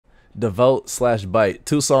Devote / Bite.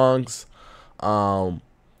 2 songs.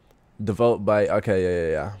 Devote, Bite.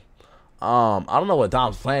 Okay, yeah. I don't know what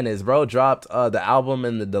Dom's plan is, bro. Dropped the album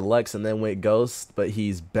and the deluxe and then went ghost, but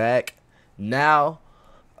he's back now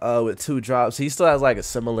with 2 drops. He still has like a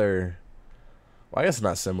similar, well, I guess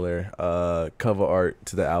not similar, cover art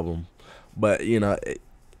to the album, but you know,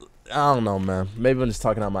 I don't know, man. Maybe I'm just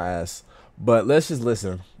talking out my ass, but let's just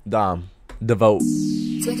listen. Dom, Devote.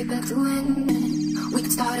 Take it back to when we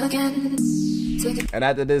can start again. And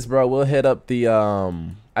after this, bro, we'll hit up the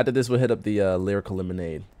Lyrical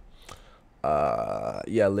Lemonade.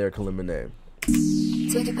 Yeah, Lyrical Lemonade.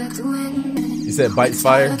 Take it back to when You said Bites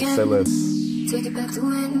Fire? Say less. Take it back to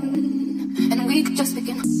when and we could just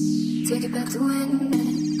begin. Take it back to when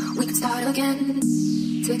we can start again.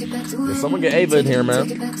 Take it back to when. Did someone get Ava in here, man?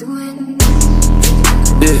 Take it back to when.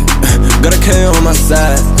 Yeah, got a K on my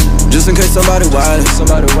side, just in case somebody wild.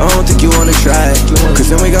 I don't think you wanna try it,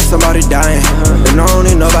 cause then we got somebody dying, and I don't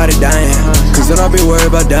need nobody dying, cause then I'll be worried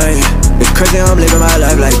about dying. It's crazy how I'm living my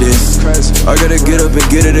life like this. I gotta get up and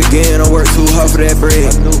get it again. I work too hard for that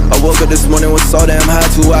bread. I woke up this morning with so damn high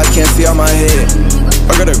too I can't see out my head.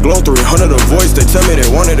 I got a glow 300 a voice, they tell me they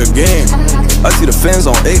want it again. I see the fans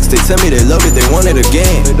on X, they tell me they love it, they want it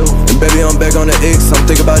again. And baby, I'm back on the X, I'm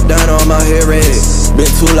thinking about dying on my hair red. Been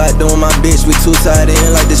too light doing my bitch, we too tied in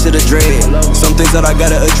like this shit a dread. Some things that I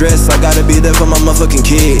gotta address, I gotta be there for my motherfucking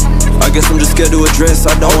kid. I guess I'm just scared to address,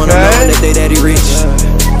 I don't wanna know that they daddy rich.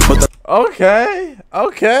 But Okay.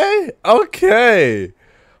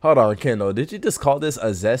 Hold on, Kendall. Did you just call this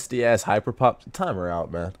a zesty ass hyperpop? Time her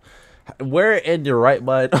out, man. Where in your right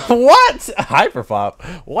mind? What?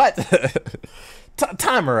 Hyperpop? What?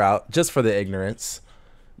 Time her out, just for the ignorance.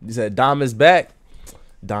 You said Dom is back.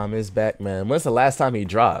 Dom is back, man. When's the last time he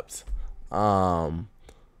dropped?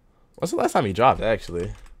 What's the last time he dropped,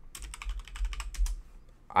 actually?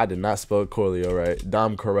 I did not spell Corleo right.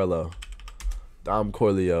 Dom Corleo. Dom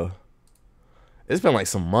Corleo. It's been like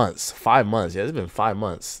some months. 5 months. Yeah, it's been 5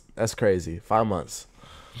 months. That's crazy. 5 months.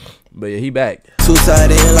 But yeah, he back. Too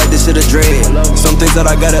tied in like this shit a dread. Some things that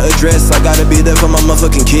I gotta address, I gotta be there for my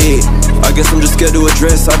motherfucking kid. I guess I'm just scared to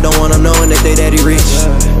address, I don't want them knowing that they daddy rich.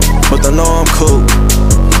 But they know I'm cool,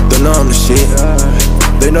 they know I'm the shit.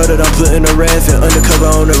 They know that I'm putting a ref and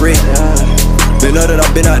undercover on the rig. They know that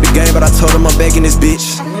I've been out the game, but I told them I'm back in this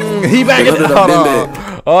bitch. He back in.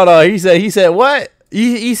 Hold on. He said what?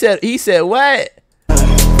 He said what?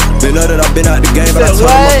 They know that I've been out the game, but I told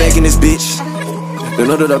them I'm back in this bitch. They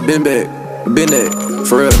know that I've been back,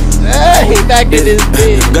 for real. He back in this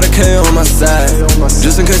bitch. Got a K on my side,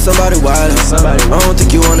 just in case somebody wild. I don't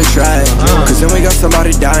think you wanna try it, cause then we got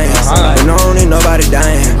somebody dying, and I don't need nobody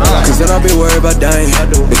dying, cause then I'll be worried about dying.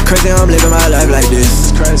 It's crazy how I'm living my life like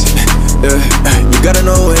this. Yeah, you gotta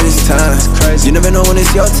know when it's time. You never know when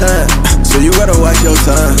it's your time, so you gotta watch your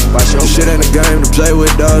time. This shit ain't a game to play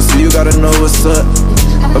with, dog, so you gotta know what's up.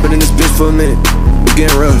 I've been in this bitch for a minute, it's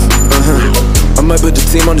getting rough. I might put the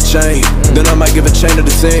team on the chain, then I might give a chain to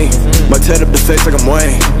the team. Might tat up the face like I'm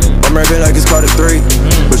Wayne. I'm rapping like it's Carter 3,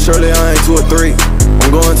 but surely I ain't 2 or 3.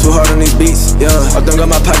 I'm going too hard on these beats, yeah. I done got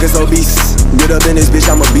my pockets obese. Get up in this bitch,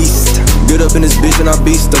 I'm a beast. Get up in this bitch and I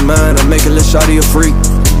beast the mind. I'm making a shawty a freak.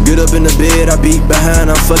 Get up in the bed, I beat behind.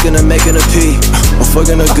 I'm fucking her, making a pee. I'm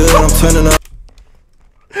fucking her good, I'm turning up.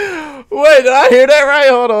 Wait, did I hear that right?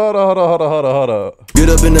 Hold on. Get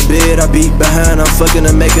up in the bed, I beat behind. I'm fucking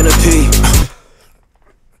her, making a pee.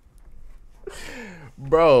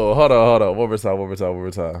 Bro, hold on. One more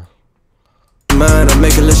time. Mind, I'm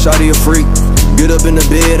making a shawty a freak. Get up in the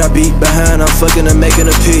bed, I beat behind. I'm fucking her, making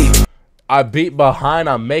a pee. I beat behind,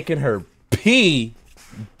 I'm making her pee.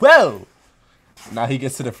 Whoa. Now he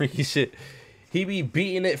gets to the freaky shit. He be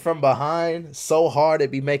beating it from behind so hard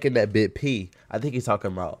it be making that bit pee. I think he's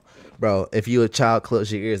talking about, bro, if you a child,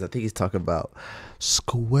 close your ears. I think he's talking about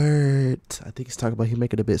squirt. I think he's talking about he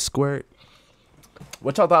making a bit squirt.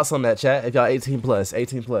 What y'all thoughts on that, chat? If y'all 18 plus,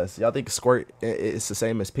 y'all think squirt is the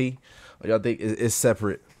same as pee? Or y'all think it's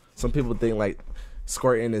separate? Some people think like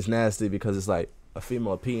squirting is nasty because it's like a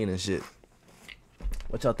female peeing and shit.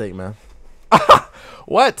 What y'all think, man?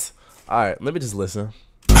 What? Alright, let me just listen.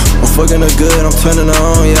 I'm fucking her good, I'm turning her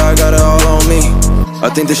on, yeah, I got it all on me.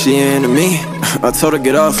 I think that she into me, I told her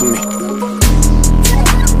get off of me.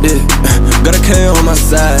 Yeah, got a K on my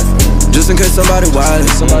side, just in case somebody wild.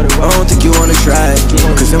 I don't think you wanna try it,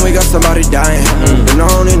 cause then we got somebody dying, and I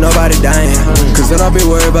don't need nobody dying, cause then I'll be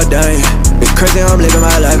worried about dying. It's crazy how I'm living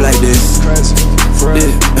my life like this.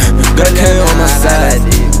 Yeah, got a K on my side,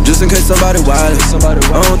 just in case somebody wild.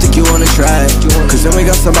 I don't think you wanna try it, cause then we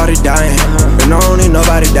got somebody dying, and I don't need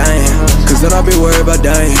nobody dying, cause then I'll be worried about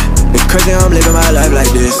dying. It's crazy I'm living my life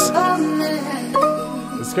like this.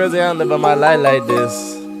 It's crazy I'm living my life like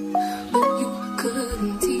this.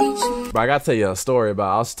 But I gotta tell you a story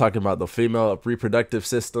about, I was talking about the female reproductive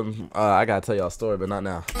system. I gotta tell you a story, but not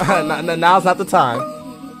now. Now's not the time.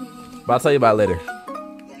 But I'll tell you about it later.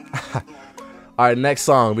 Alright, next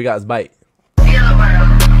song we got is Bite.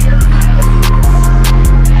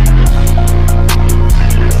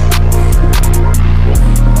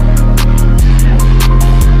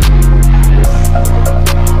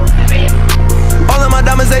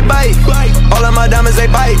 They bite. All of my diamonds they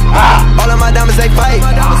bite. All of my diamonds they fight.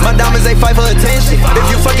 My diamonds they fight for attention. If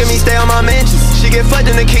you fucking me, stay on my mentions. She get fucked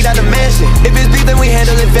and then kicked out the mansion. If it's beef, then we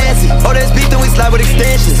handle it fancy. Oh, that's beef, then we slide with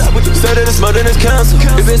extensions. Said that it's more than it's counsel.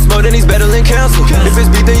 If it's more, then he's better than counsel. If it's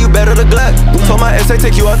beef, then you better the Glock. Told my ex I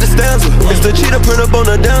take you off the stanza. It's the cheetah print up on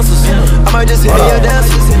the dancers. I might just hit me your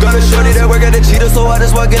dancers. Got a shorty that work at the cheetah, so I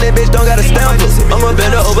just walk in that bitch, don't got a stamp. I'ma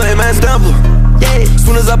bend her over and man stamper. Yeah,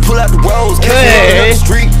 soon as I pull out the rolls, catch me on the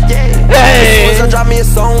street. Yeah, as soon as I drop me a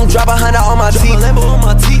song, drop behind out on my teeth.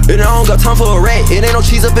 And I don't got time for a rat, it ain't no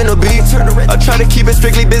cheese up in the beef. I try to keep it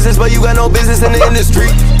strictly business, but you got no business in the industry.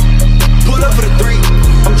 Pull up for the 3,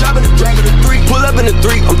 I'm dropping the drag of the 3. Pull up in the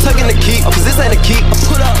 3, I'm tucking the key, cause this ain't a key.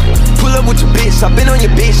 Pull up with your bitch, I been on your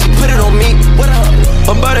bitch, she put it on me. What up?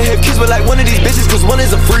 I'm about to have kids with like one of these bitches, cause one is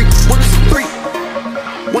a freak. One is a freak.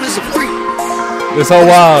 One is a freak. This whole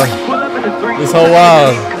wild. This whole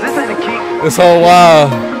wild. This whole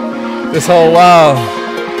wild. This whole wild.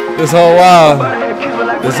 This whole wild.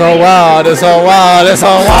 This whole wild. This whole wild. This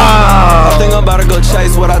whole wild. I think I'm about to go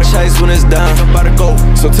chase what I chase when it's down. I'm about to go.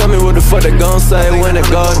 So tell me what the fuck they gon' say when it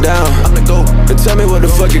go down. I'm the go. And tell me what the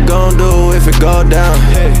fuck you gon' do if it go down.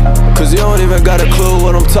 Cause you don't even got a clue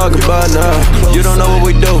what I'm talking about now. You don't know what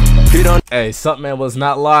we do. You don't. Hey, Sumpman was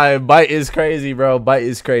not lying. Bite is crazy, bro. Bite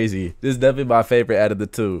is crazy. This is definitely my favorite out of the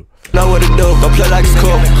two. Know what to do, don't play like it's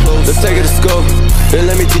cool. Let's take it to school. Then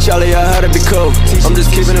let me teach all of y'all how to be cool. I'm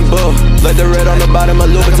just keeping it bull. Like the red on the bottom, my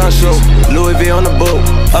Louis Vuitton shoe. Louis V on the boot.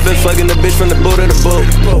 I've been fucking the bitch from the boot to the boot.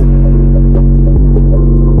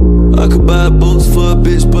 I could buy boots for a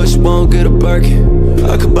bitch, but she won't get a Birkin.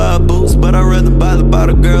 I could buy boots, but I'd rather buy the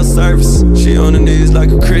bottle girl service. She on her knees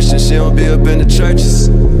like a Christian, she don't be up in the churches.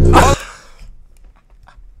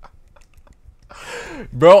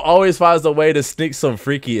 Bro always finds a way to sneak some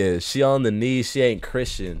freaky in. She on the knees, she ain't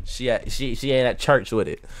Christian. She ain't at church with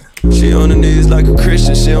it. She on her knees like a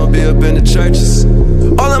Christian, she don't be up in the churches.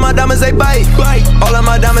 All of my diamonds they bite. All of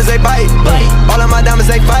my diamonds they bite. All of my diamonds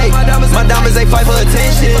they fight. My diamonds they fight for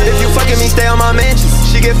attention. If you fucking me, stay on my mentions.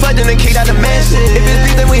 She get fucked and then kicked out the mansion. If it's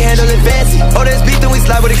beef, then we handle it fancy. Oh, that's beef, then we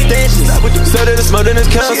slide with extensions. Said that it's more than it's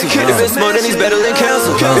counsel. If it's more, then he's better than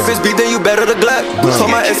counsel. If it's beef, then you better the Glock.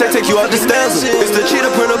 Told my ex I take you off the stanza. It's the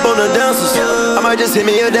cheetah print up on the dancers. I might just hit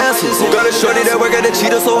me a dancer. Got a shorty that work at the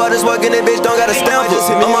cheetah, so I just walk in that bitch, don't got a stamp.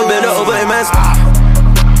 I'ma bend her over and man.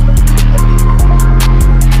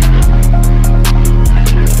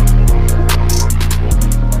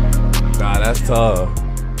 Nah, that's tough.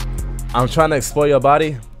 I'm trying to explore your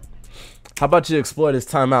body. How about you explore this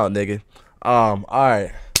time out, nigga?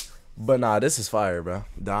 Alright. But nah, this is fire, bro.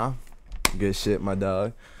 Dom, good shit, my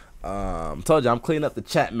dog. Told you I'm cleaning up the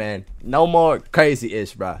chat, man. No more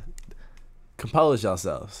crazy-ish, bro. Compose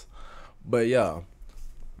yourselves. But yo,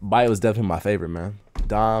 Bite was definitely my favorite, man.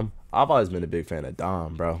 Dom, I've always been a big fan of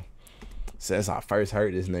Dom, bro. Since I first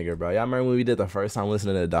heard this nigga, bro. Y'all remember when we did the first time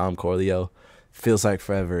listening to Dom Corleo? Feels like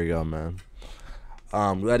forever ago, man.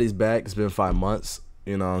 Glad he's back. It's been 5 months.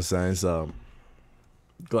 You know what I'm saying? So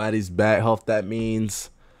glad he's back. Hope that means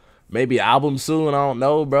maybe album soon. I don't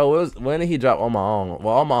know, bro. When did he drop On My Own?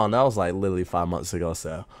 Well, On My Own, that was like literally 5 months ago.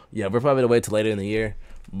 So yeah, we're probably gonna wait till later in the year.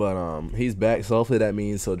 But he's back, so hopefully that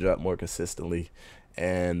means he'll drop more consistently.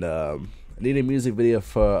 And I need a music video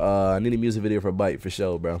for Bite for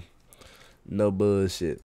sure, bro. No bullshit.